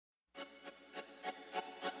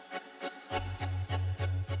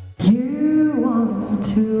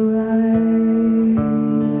to write a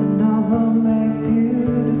novel, make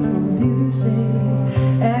beautiful music,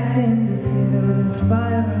 act in the theater,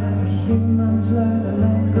 inspiring humans, learn the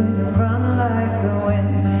language and run like the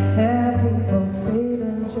wind, have people feel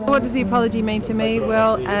and joy. What does the apology mean to me?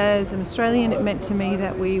 Well, as an Australian, it meant to me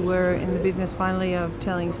that we were in the business finally of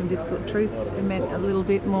telling some difficult truths. It meant a little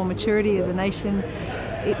bit more maturity as a nation.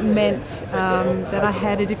 It meant that I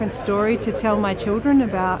had a different story to tell my children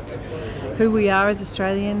about who we are as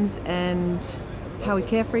Australians and how we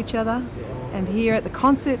care for each other. And here at the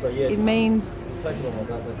concert, it means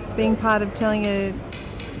being part of telling a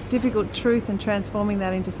difficult truth and transforming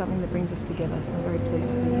that into something that brings us together. So I'm very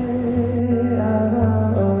pleased to be here.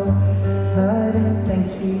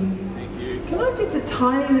 Thank you. Can I have just a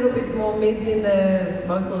tiny little bit more mids in the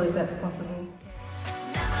vocal, if that's possible?